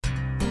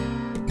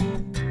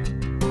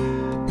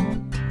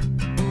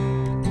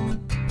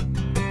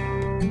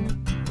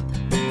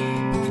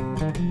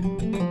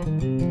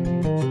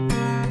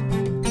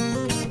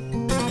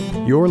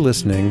You're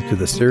listening to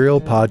the serial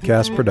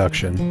podcast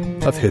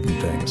production of Hidden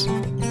Things,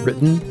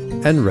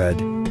 written and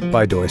read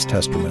by Doyce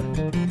Testerman.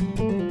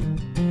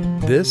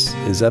 This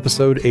is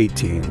episode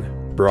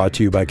 18, brought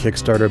to you by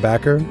Kickstarter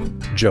backer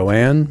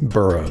Joanne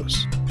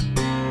Burrows.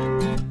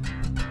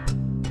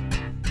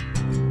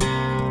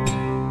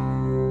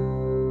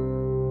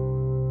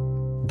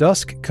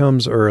 Dusk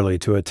comes early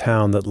to a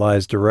town that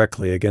lies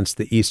directly against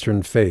the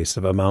eastern face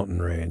of a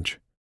mountain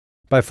range.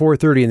 By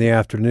 4:30 in the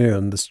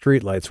afternoon, the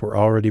streetlights were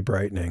already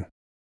brightening.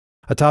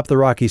 Atop the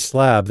rocky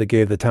slab that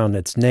gave the town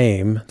its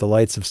name, the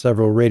lights of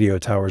several radio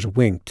towers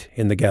winked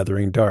in the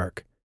gathering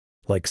dark,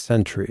 like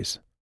sentries.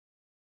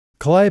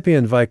 Calliope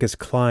and Vicus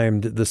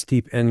climbed the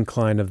steep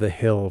incline of the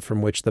hill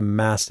from which the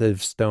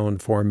massive stone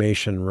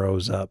formation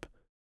rose up,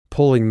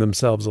 pulling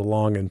themselves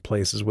along in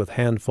places with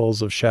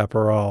handfuls of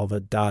chaparral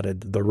that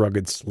dotted the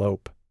rugged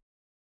slope.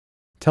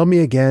 "Tell me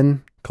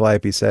again,"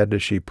 Calliope said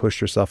as she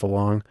pushed herself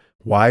along,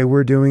 "why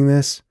we're doing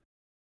this?"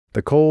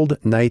 The cold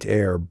night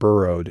air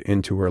burrowed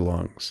into her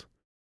lungs.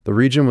 The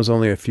region was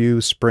only a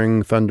few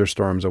spring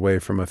thunderstorms away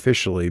from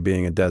officially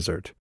being a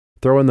desert.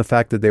 Throw in the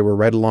fact that they were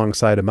right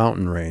alongside a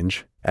mountain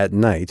range, at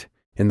night,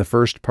 in the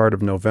first part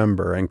of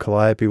November, and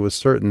Calliope was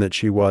certain that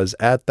she was,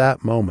 at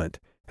that moment,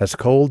 as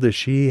cold as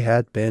she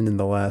had been in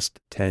the last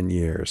 10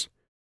 years.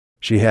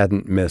 She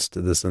hadn't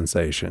missed the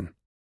sensation.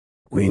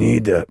 "We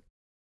need to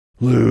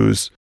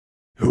lose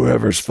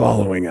whoever's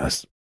following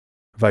us,"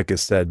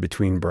 Vicus said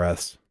between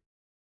breaths.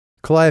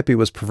 Calliope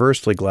was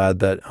perversely glad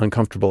that,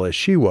 uncomfortable as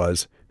she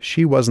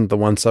wasn't the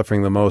one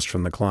suffering the most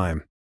from the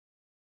climb.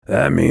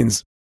 "That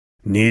means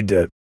need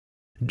to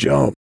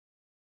jump."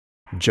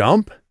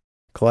 "Jump?"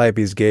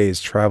 Calliope's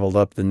gaze traveled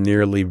up the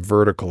nearly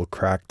vertical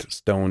cracked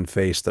stone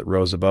face that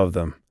rose above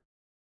them.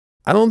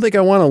 "I don't think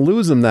I want to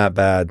lose him that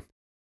bad."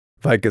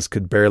 Vicus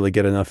could barely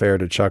get enough air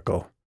to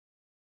chuckle.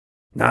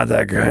 "Not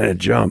that kind of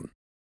jump.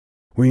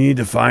 We need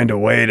to find a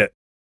way to..."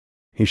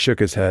 He shook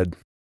his head.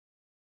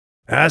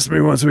 "Ask me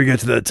once we get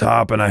to the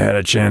top and I had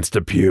a chance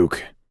to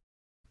puke."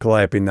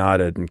 Calliope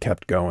nodded and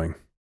kept going.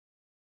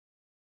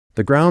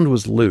 The ground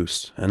was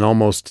loose and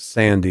almost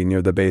sandy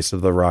near the base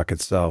of the rock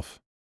itself.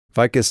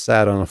 Vicus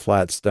sat on a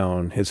flat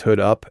stone, his hood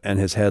up and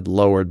his head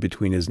lowered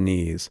between his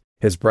knees,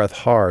 his breath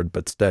hard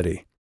but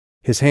steady.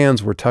 His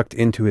hands were tucked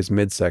into his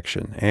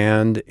midsection,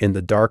 and, in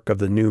the dark of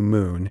the new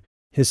moon,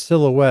 his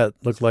silhouette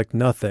looked like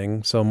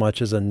nothing so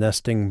much as a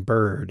nesting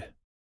bird,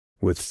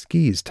 with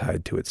skis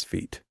tied to its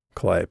feet,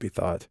 Calliope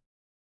thought.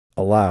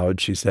 Aloud,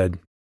 she said,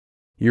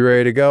 "You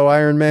ready to go,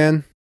 Iron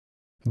Man?"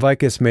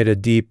 Vicus made a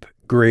deep,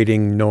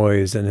 grating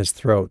noise in his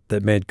throat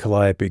that made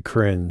Calliope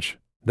cringe,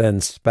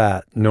 then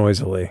spat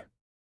noisily.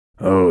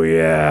 "Oh,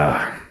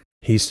 yeah."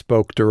 He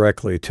spoke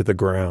directly to the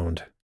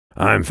ground.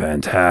 "I'm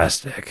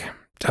fantastic.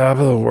 Top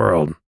of the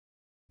world.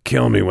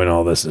 Kill me when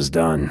all this is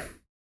done."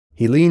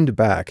 He leaned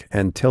back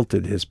and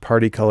tilted his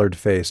party-colored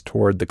face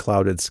toward the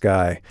clouded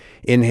sky,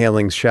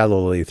 inhaling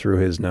shallowly through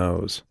his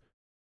nose.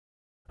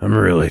 "I'm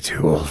really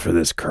too old for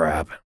this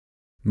crap."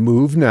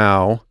 "Move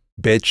now,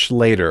 bitch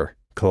later,"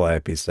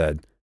 Calliope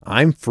said.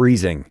 "I'm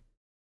freezing."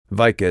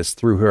 Vicus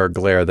threw her a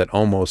glare that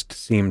almost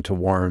seemed to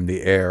warm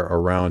the air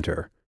around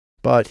her,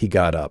 but he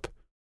got up.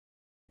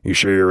 "You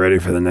sure you're ready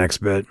for the next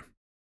bit?"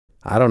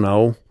 "I don't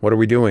know. What are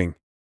we doing?"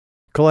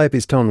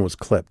 Calliope's tone was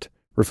clipped,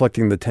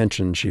 reflecting the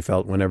tension she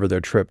felt whenever their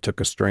trip took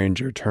a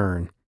stranger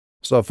turn.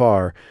 So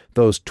far,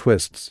 those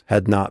twists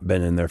had not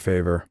been in their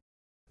favor.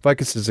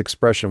 Vicus's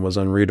expression was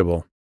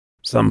unreadable.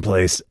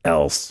 "Someplace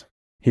else,"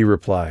 he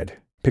replied,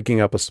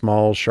 picking up a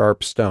small,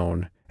 sharp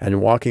stone and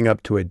walking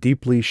up to a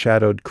deeply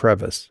shadowed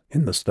crevice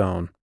in the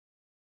stone.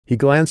 He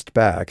glanced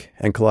back,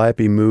 and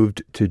Calliope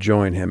moved to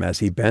join him as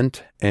he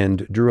bent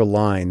and drew a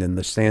line in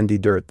the sandy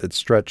dirt that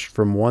stretched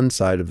from one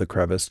side of the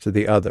crevice to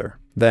the other,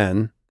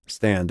 then,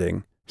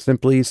 standing,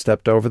 simply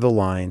stepped over the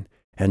line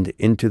and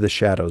into the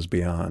shadows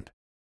beyond.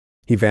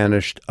 He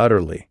vanished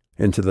utterly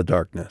into the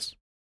darkness.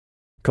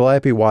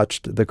 Calliope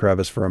watched the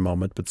crevice for a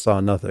moment but saw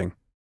nothing.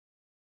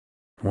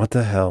 "What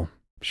the hell?"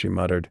 she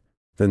muttered,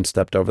 then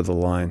stepped over the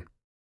line.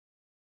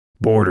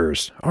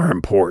 "Borders are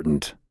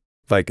important,"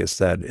 Vicus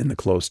said in the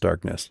close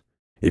darkness.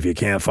 "If you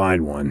can't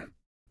find one,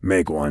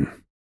 make one."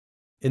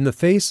 In the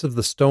face of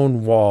the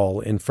stone wall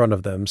in front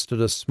of them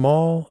stood a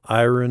small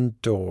iron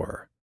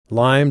door,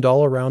 limed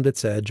all around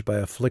its edge by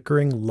a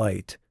flickering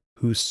light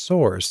whose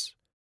source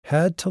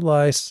had to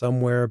lie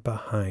somewhere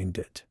behind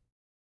it.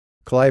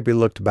 Calliope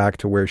looked back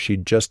to where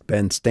she'd just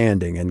been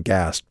standing and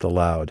gasped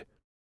aloud.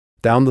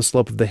 Down the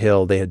slope of the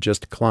hill they had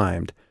just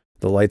climbed,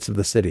 the lights of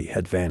the city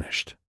had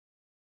vanished.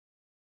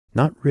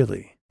 "Not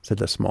really,"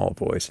 said a small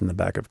voice in the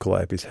back of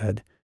Calliope's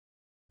head.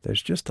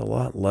 "There's just a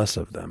lot less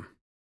of them."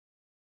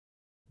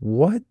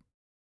 "What?"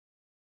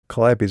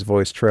 Calliope's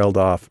voice trailed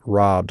off,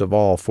 robbed of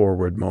all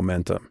forward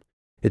momentum.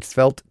 It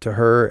felt to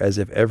her as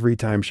if every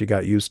time she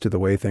got used to the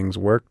way things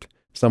worked,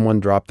 someone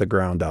dropped the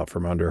ground out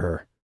from under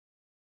her.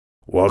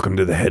 "Welcome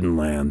to the Hidden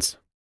Lands."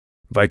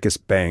 Vicus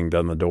banged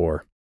on the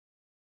door.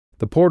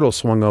 The portal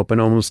swung open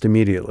almost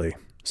immediately,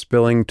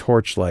 spilling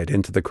torchlight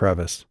into the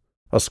crevice.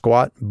 A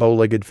squat,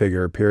 bow-legged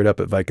figure peered up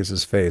at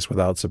Vicus's face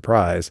without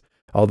surprise,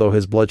 although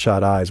his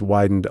bloodshot eyes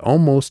widened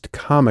almost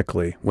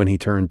comically when he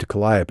turned to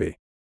Calliope.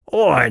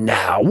 "Oi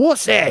now,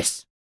 what's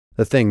this?"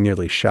 The thing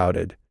nearly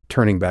shouted,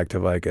 turning back to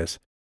Vicus.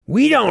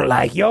 "We don't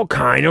like your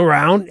kind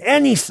around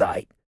any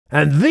sight.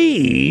 And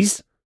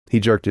these," he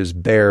jerked his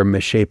bare,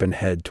 misshapen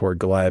head toward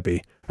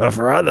Calliope, "are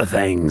for other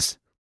things."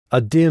 A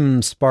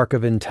dim spark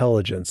of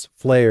intelligence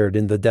flared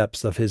in the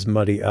depths of his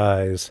muddy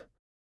eyes.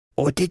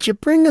 "Or did you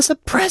bring us a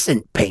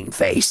present,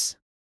 Painface?"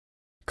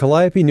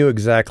 Calliope knew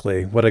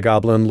exactly what a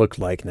goblin looked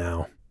like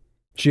now.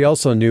 She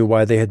also knew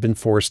why they had been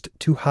forced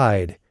to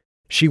hide.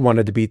 She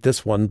wanted to beat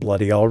this one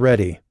bloody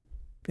already.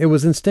 It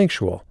was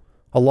instinctual,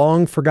 a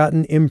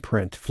long-forgotten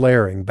imprint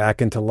flaring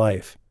back into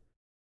life.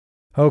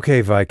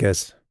 "Okay,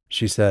 Vicus,"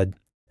 she said.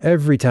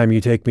 "Every time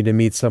you take me to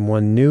meet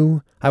someone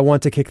new, I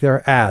want to kick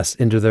their ass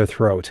into their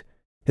throat.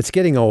 It's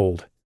getting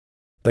old."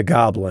 The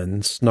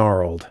goblin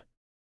snarled.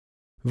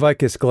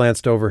 Vicus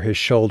glanced over his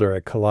shoulder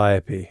at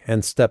Calliope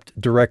and stepped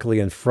directly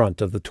in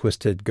front of the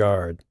twisted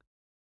guard.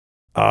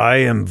 "I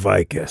am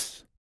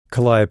Vicus,"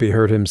 Calliope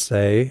heard him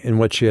say in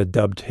what she had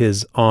dubbed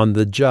his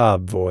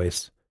on-the-job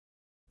voice.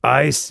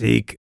 "I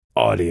seek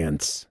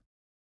audience."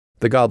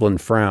 The goblin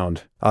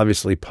frowned,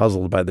 obviously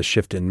puzzled by the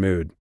shift in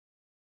mood.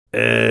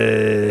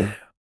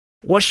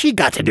 What's she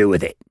got to do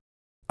with it?"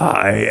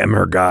 "I am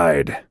her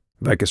guide,"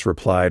 Vicus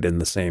replied in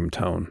the same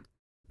tone.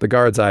 The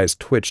guard's eyes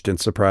twitched in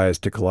surprise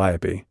to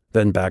Calliope,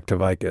 then back to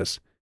Vicus.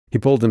 He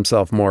pulled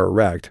himself more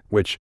erect,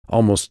 which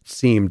almost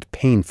seemed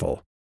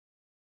painful.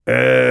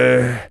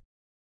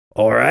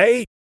 All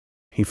right?"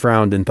 He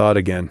frowned and thought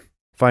again.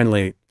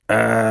 Finally,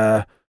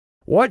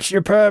 "What's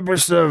your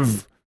purpose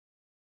of—"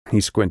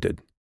 He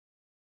squinted.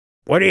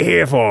 "What are you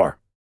here for?"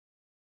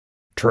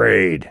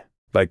 "Trade,"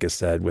 Vicus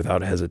said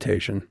without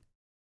hesitation.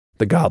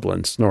 The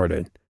goblin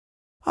snorted.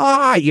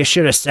 You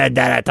should have said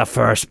that at the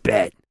first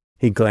bit."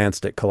 He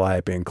glanced at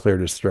Calliope and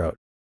cleared his throat.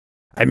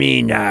 "I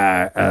mean,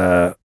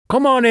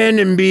 come on in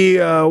and be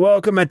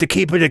welcome at the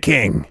Keep of the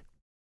King."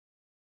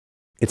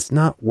 It's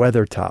not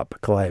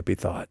Weathertop, Calliope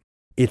thought.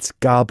 It's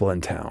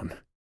Goblin Town.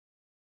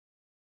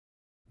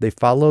 They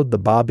followed the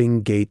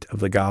bobbing gait of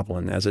the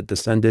goblin as it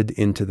descended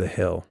into the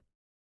hill.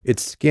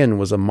 Its skin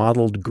was a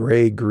mottled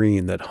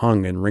gray-green that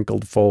hung in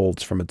wrinkled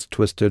folds from its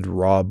twisted,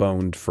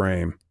 raw-boned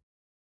frame.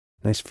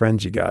 "Nice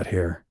friends you got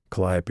here,"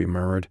 Calliope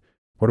murmured.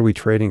 "What are we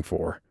trading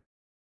for?"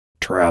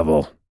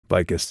 "Travel,"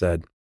 Vicus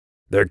said.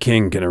 "Their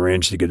king can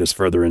arrange to get us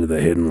further into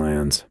the Hidden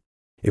Lands.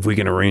 If we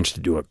can arrange to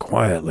do it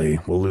quietly,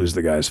 we'll lose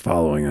the guys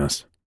following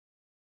us."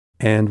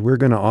 "And we're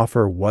going to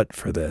offer what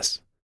for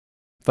this?"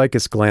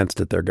 Vicus glanced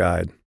at their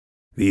guide.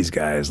 "These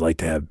guys like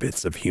to have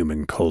bits of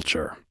human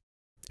culture.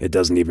 It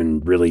doesn't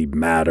even really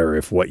matter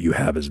if what you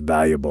have is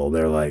valuable.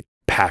 They're like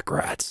pack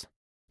rats."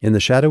 In the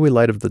shadowy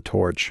light of the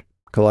torch,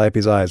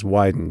 Calliope's eyes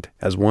widened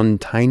as one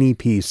tiny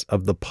piece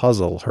of the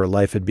puzzle her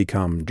life had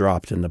become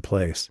dropped into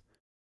place.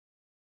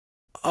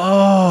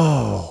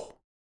 "Oh!"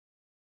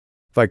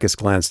 Vicus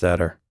glanced at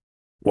her.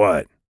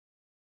 "What?"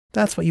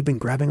 "That's why you've been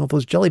grabbing all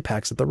those jelly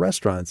packs at the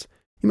restaurants.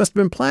 You must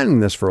have been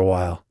planning this for a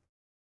while."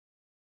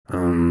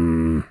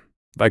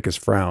 Vicus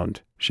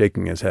frowned,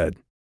 shaking his head.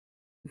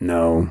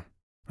 "No,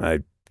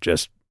 I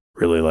just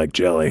really like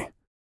jelly."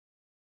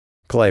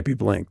 Calliope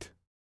blinked.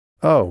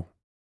 "Oh.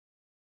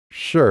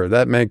 Sure,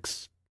 that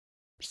makes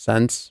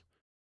sense."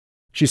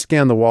 She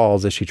scanned the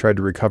walls as she tried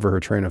to recover her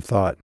train of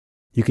thought.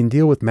 You can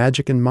deal with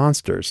magic and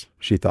monsters,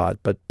 she thought,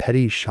 but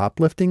petty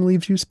shoplifting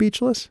leaves you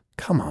speechless?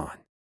 Come on.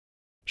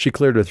 She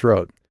cleared her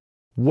throat.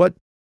 What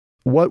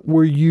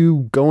were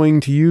you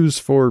going to use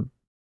for...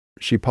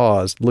 She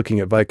paused, looking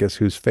at Vicus,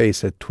 whose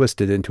face had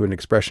twisted into an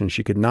expression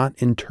she could not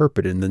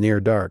interpret in the near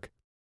dark.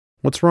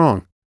 "What's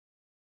wrong?"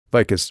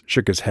 Vicus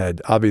shook his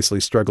head, obviously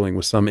struggling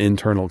with some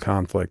internal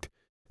conflict.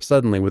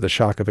 Suddenly, with a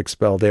shock of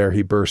expelled air,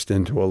 he burst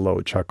into a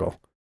low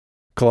chuckle.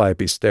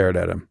 Calliope stared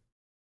at him.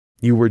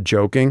 "You were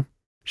joking?"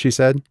 she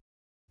said.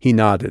 He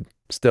nodded,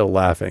 still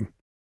laughing.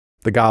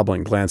 The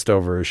goblin glanced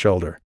over his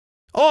shoulder.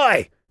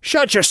 "Oi!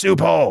 Shut your soup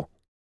hole!"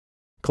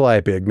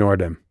 Calliope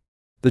ignored him.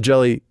 "The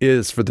jelly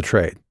is for the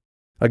trade."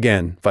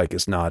 Again,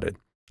 Vicus nodded.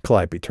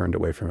 Calliope turned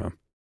away from him.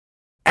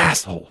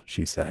 "Asshole,"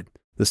 she said,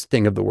 the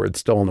sting of the word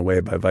stolen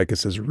away by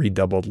Vicus's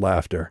redoubled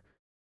laughter.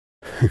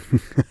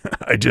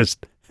 I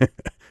just,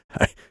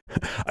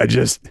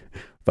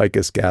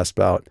 Vicus gasped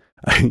out,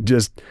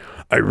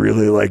 I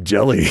really like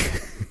jelly."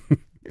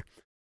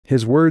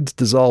 His words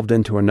dissolved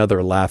into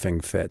another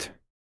laughing fit.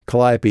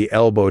 Calliope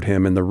elbowed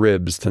him in the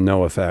ribs to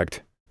no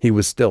effect. He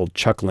was still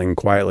chuckling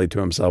quietly to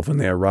himself when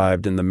they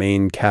arrived in the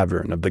main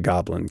cavern of the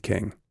Goblin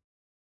King.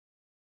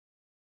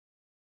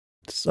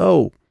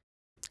 So,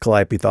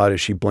 Calliope thought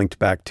as she blinked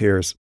back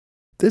tears,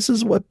 this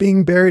is what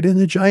being buried in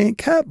a giant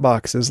cat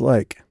box is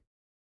like.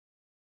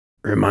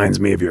 "Reminds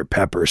me of your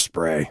pepper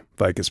spray,"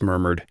 Vicus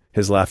murmured,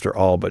 his laughter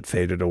all but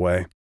faded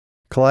away.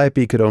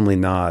 Calliope could only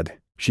nod.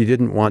 She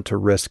didn't want to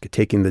risk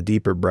taking the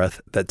deeper breath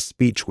that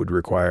speech would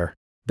require.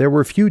 There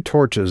were few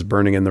torches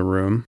burning in the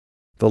room.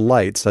 The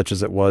light, such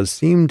as it was,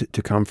 seemed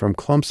to come from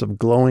clumps of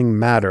glowing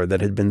matter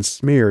that had been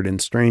smeared in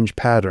strange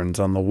patterns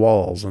on the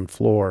walls and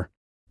floor.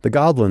 The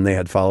goblin they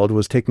had followed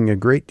was taking a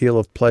great deal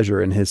of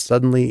pleasure in his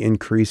suddenly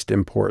increased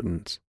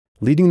importance.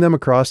 Leading them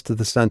across to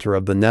the center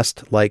of the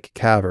nest-like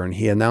cavern,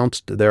 he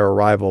announced their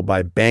arrival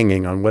by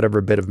banging on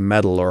whatever bit of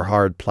metal or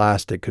hard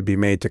plastic could be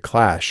made to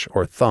clash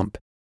or thump,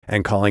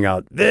 and calling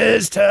out,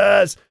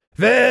 "Visitors!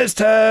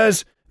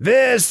 Visitors!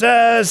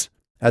 Visitors!"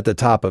 at the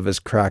top of his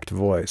cracked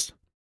voice.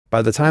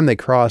 By the time they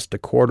crossed a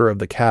quarter of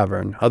the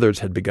cavern, others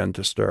had begun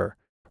to stir,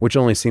 which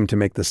only seemed to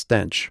make the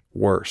stench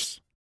worse.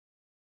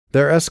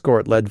 Their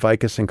escort led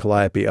Vicus and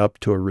Calliope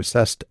up to a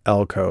recessed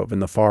alcove in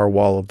the far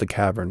wall of the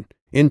cavern,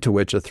 into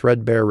which a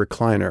threadbare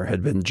recliner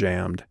had been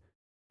jammed.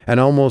 An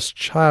almost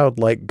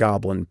childlike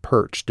goblin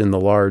perched in the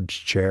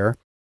large chair,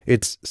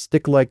 its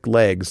stick-like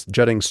legs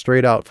jutting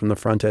straight out from the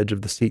front edge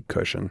of the seat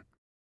cushion.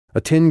 A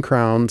tin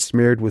crown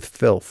smeared with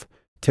filth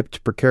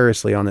tipped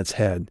precariously on its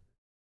head.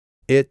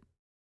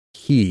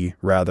 He,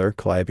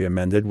 Calliope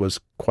amended, was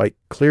quite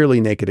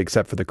clearly naked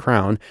except for the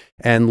crown,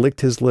 and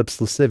licked his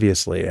lips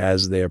lasciviously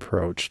as they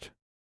approached.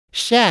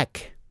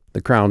 "Shek,"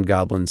 the crowned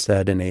goblin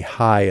said in a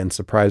high and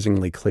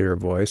surprisingly clear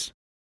voice.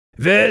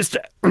 "Yes,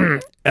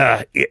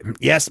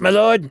 my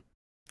lord?"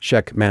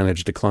 Shek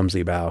managed a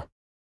clumsy bow.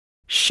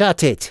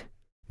 "Shut it,"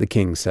 the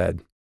king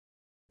said.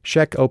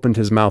 Shek opened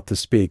his mouth to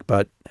speak,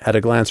 but, at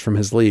a glance from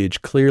his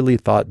liege, clearly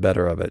thought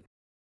better of it.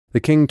 The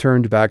king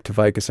turned back to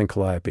Vicus and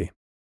Calliope.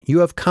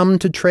 "You have come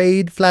to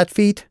trade,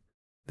 Flatfeet?"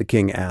 the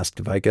king asked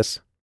Vicus.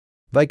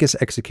 Vicus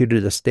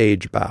executed a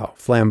stage bow,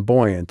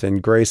 flamboyant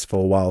and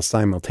graceful while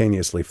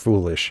simultaneously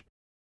foolish.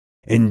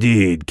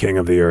 "Indeed, King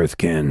of the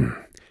Earthkin.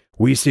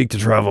 We seek to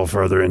travel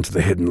further into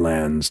the hidden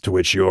lands, to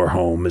which your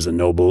home is a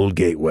noble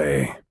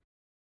gateway."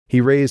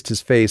 He raised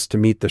his face to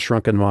meet the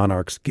shrunken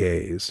monarch's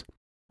gaze.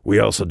 "We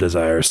also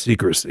desire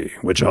secrecy,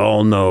 which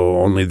all know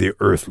only the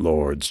Earth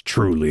Lords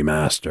truly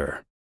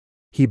master."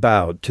 He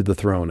bowed to the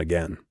throne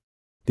again.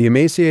 The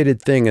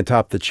emaciated thing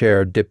atop the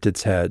chair dipped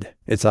its head,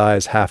 its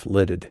eyes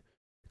half-lidded.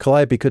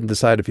 Calliope couldn't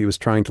decide if he was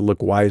trying to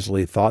look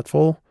wisely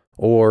thoughtful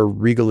or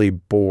regally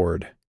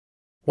bored.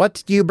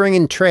 "What do you bring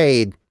in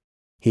trade?"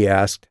 he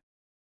asked.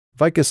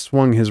 Vicus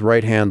swung his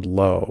right hand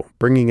low,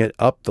 bringing it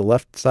up the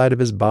left side of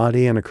his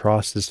body and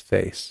across his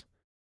face.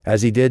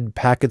 As he did,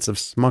 packets of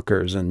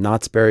Smuckers and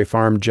Knott's Berry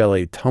Farm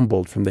jelly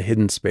tumbled from the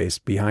hidden space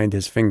behind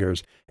his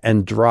fingers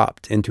and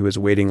dropped into his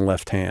waiting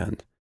left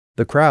hand.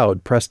 The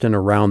crowd pressed in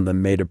around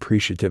them made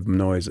appreciative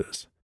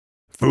noises.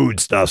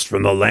 "Foodstuffs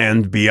from the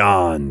land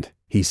beyond,"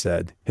 he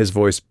said, his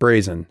voice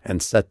brazen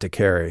and set to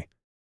carry.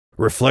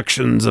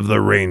 "Reflections of the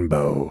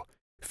rainbow.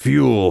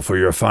 Fuel for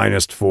your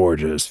finest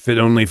forges, fit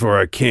only for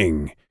a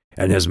king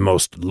and his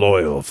most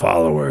loyal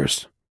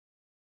followers."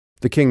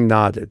 The king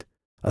nodded,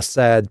 a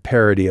sad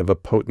parody of a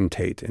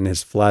potentate in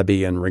his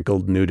flabby and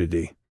wrinkled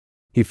nudity.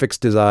 He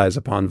fixed his eyes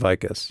upon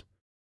Vicus.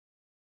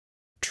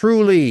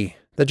 "Truly,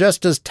 the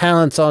jester's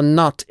talents are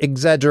not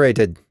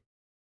exaggerated."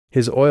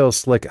 His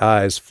oil-slick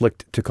eyes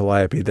flicked to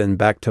Calliope, then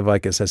back to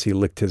Vicus as he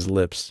licked his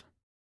lips.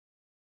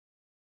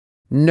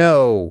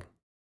 "No,"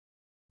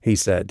 he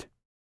said.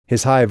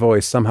 His high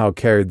voice somehow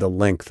carried the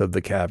length of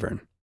the cavern.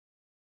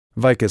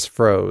 Vicus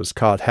froze,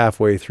 caught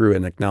halfway through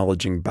an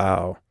acknowledging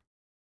bow.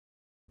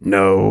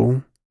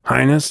 "No,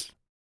 Highness?"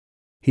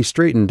 He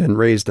straightened and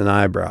raised an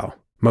eyebrow,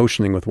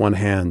 motioning with one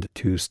hand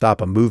to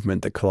stop a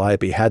movement that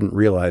Calliope hadn't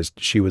realized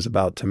she was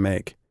about to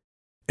make.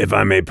 "If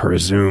I may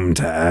presume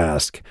to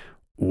ask,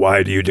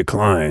 why do you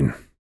decline?"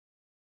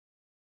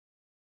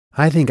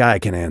 "I think I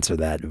can answer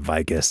that,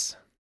 Vicus,"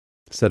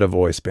 said a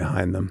voice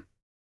behind them.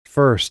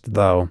 "First,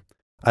 though,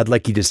 I'd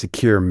like you to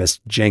secure Miss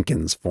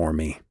Jenkins for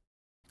me."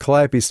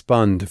 Calliope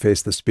spun to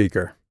face the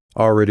speaker,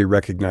 already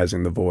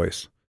recognizing the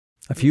voice.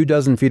 A few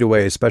dozen feet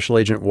away, Special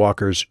Agent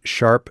Walker's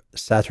sharp,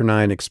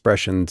 saturnine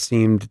expression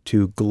seemed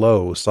to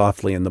glow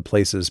softly in the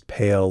place's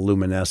pale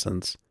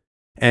luminescence.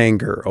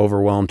 Anger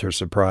overwhelmed her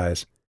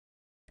surprise.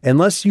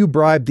 "Unless you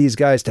bribe these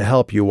guys to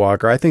help you,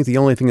 Walker, I think the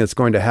only thing that's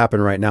going to happen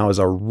right now is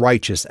a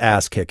righteous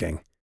ass-kicking."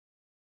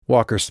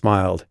 Walker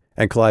smiled,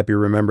 and Calliope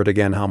remembered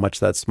again how much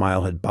that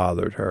smile had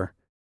bothered her.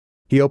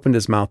 He opened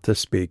his mouth to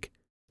speak,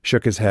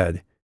 shook his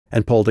head,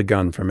 and pulled a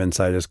gun from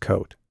inside his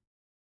coat.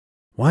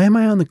 "Why am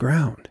I on the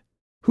ground?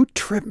 Who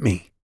tripped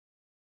me?"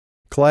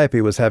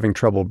 Calliope was having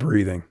trouble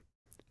breathing.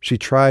 She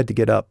tried to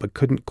get up, but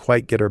couldn't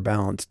quite get her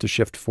balance to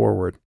shift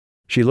forward.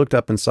 She looked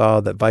up and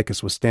saw that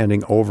Vicus was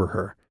standing over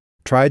her,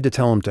 tried to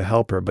tell him to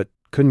help her, but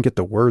couldn't get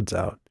the words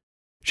out.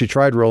 She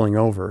tried rolling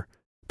over,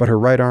 but her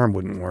right arm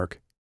wouldn't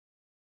work.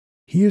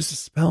 "He used a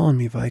spell on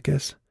me,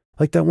 Vicus,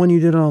 like that one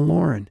you did on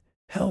Lauren.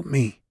 Help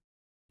me."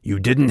 "You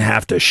didn't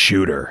have to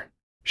shoot her,"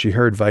 she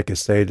heard Vicus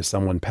say to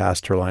someone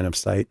past her line of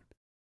sight.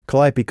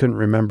 Calliope couldn't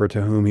remember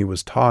to whom he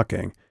was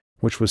talking,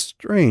 which was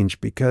strange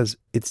because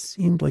it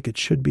seemed like it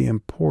should be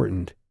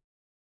important.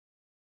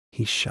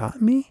 "He shot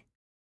me?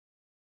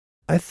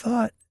 I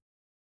thought..."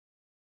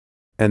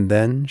 And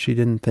then she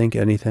didn't think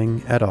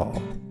anything at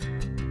all.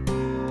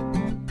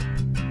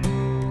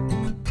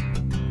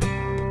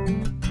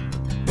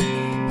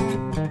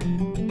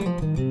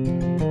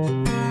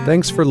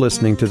 Thanks for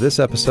listening to this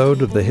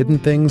episode of the Hidden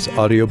Things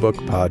Audiobook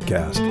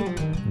Podcast.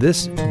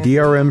 This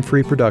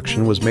DRM-free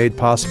production was made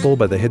possible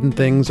by the Hidden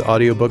Things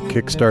Audiobook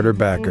Kickstarter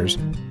backers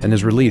and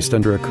is released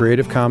under a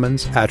Creative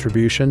Commons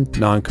Attribution,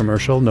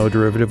 Non-Commercial, No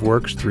Derivative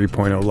Works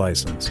 3.0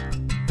 license.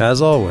 As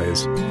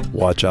always,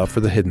 watch out for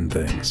the hidden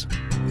things.